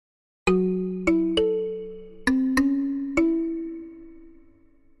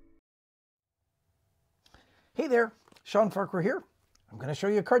Shawn Farquhar here. I'm going to show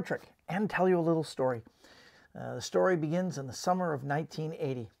you a card trick and tell you a little story. The story begins in the summer of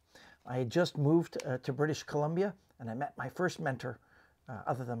 1980. I had just moved to British Columbia, and I met my first mentor,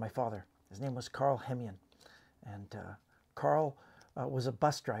 other than my father. His name was Carl Hemian. And Carl was a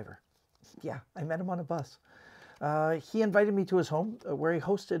bus driver. Yeah, I met him on a bus. He invited me to his home where he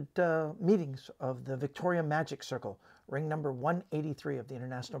hosted meetings of the Victoria Magic Circle, ring number 183 of the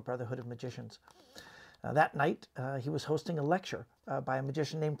International Brotherhood of Magicians. That night, he was hosting a lecture by a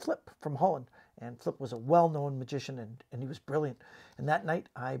magician named Flip from Holland. And Flip was a well-known magician, and he was brilliant. And that night,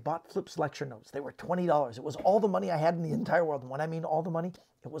 I bought Flip's lecture notes. They were $20. It was all the money I had in the entire world. And when I mean all the money,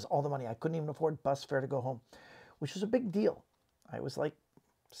 it was all the money. I couldn't even afford bus fare to go home, which was a big deal. I was like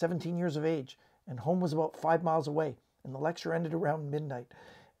 17 years of age, and home was about 5 miles away. And the lecture ended around midnight.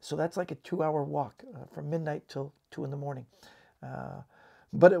 So that's like a 2-hour walk from midnight till 2 in the morning.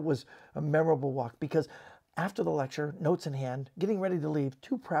 But it was a memorable walk because after the lecture, notes in hand, getting ready to leave,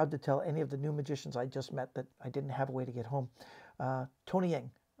 too proud to tell any of the new magicians I just met that I didn't have a way to get home. Tony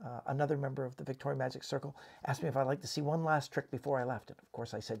Yang, another member of the Victoria Magic Circle, asked me if I'd like to see one last trick before I left. And of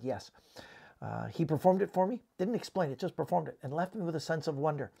course, I said yes. He performed it for me, didn't explain it, just performed it, and left me with a sense of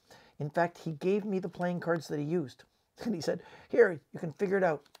wonder. In fact, he gave me the playing cards that he used. And he said, "Here, you can figure it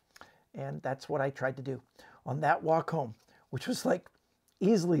out." And that's what I tried to do on that walk home, which was like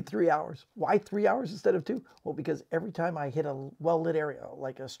easily 3 hours. Why 3 hours instead of 2? Well, because every time I hit a well-lit area,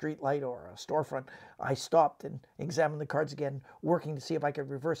 like a street light or a storefront, I stopped and examined the cards again, working to see if I could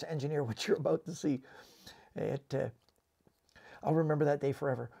reverse engineer what you're about to see. I'll remember that day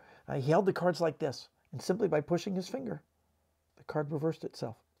forever. He held the cards like this, and simply by pushing his finger, the card reversed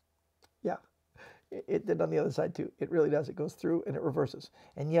itself. Yeah, it did on the other side too. It really does. It goes through and it reverses.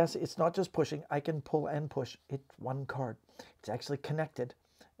 And yes, it's not just pushing. I can pull and push. It's one card. It's actually connected,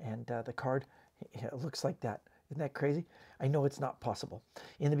 and the card looks like that. Isn't that crazy? I know it's not possible.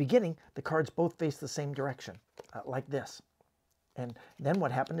 In the beginning, the cards both face the same direction, like this. And then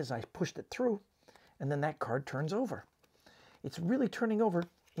what happened is I pushed it through, and then that card turns over. It's really turning over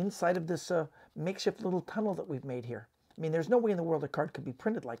inside of this makeshift little tunnel that we've made here. I mean, there's no way in the world a card could be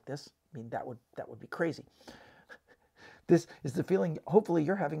printed like this. I mean, that would be crazy. This is the feeling, hopefully,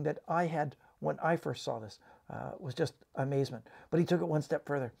 you're having that I had when I first saw this. Was just amazement. But he took it one step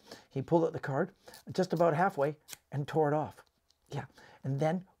further. He pulled out the card just about halfway and tore it off. Yeah, and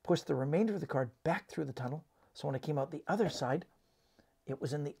then pushed the remainder of the card back through the tunnel. So when it came out the other side, it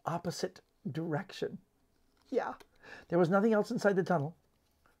was in the opposite direction. Yeah, there was nothing else inside the tunnel,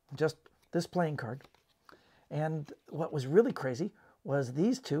 just this playing card. And what was really crazy was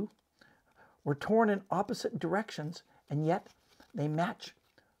these two were torn in opposite directions, and yet they match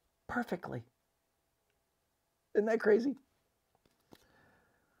perfectly. Isn't that crazy?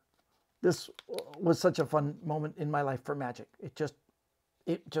 This was such a fun moment in my life for magic. It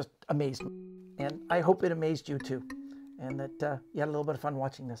just amazed me. And I hope it amazed you too. And that you had a little bit of fun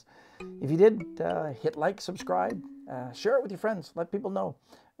watching this. If you did, hit like, subscribe, share it with your friends, let people know.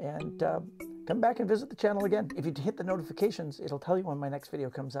 And come back and visit the channel again. If you hit the notifications, it'll tell you when my next video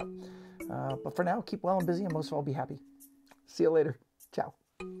comes up. But for now, keep well and busy, and most of all, be happy. See you later. Ciao.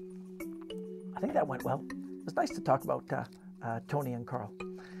 I think that went well. It was nice to talk about Tony and Carl.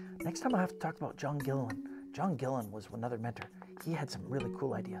 Next time I'll have to talk about John Gillen. John Gillen was another mentor. He had some really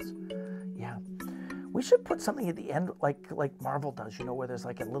cool ideas. Yeah. We should put something at the end like Marvel does, you know, where there's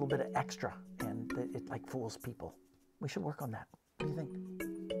like a little bit of extra and it like fools people. We should work on that. What do you think?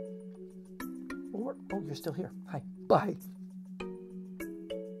 Oh, you're still here. Hi. Bye.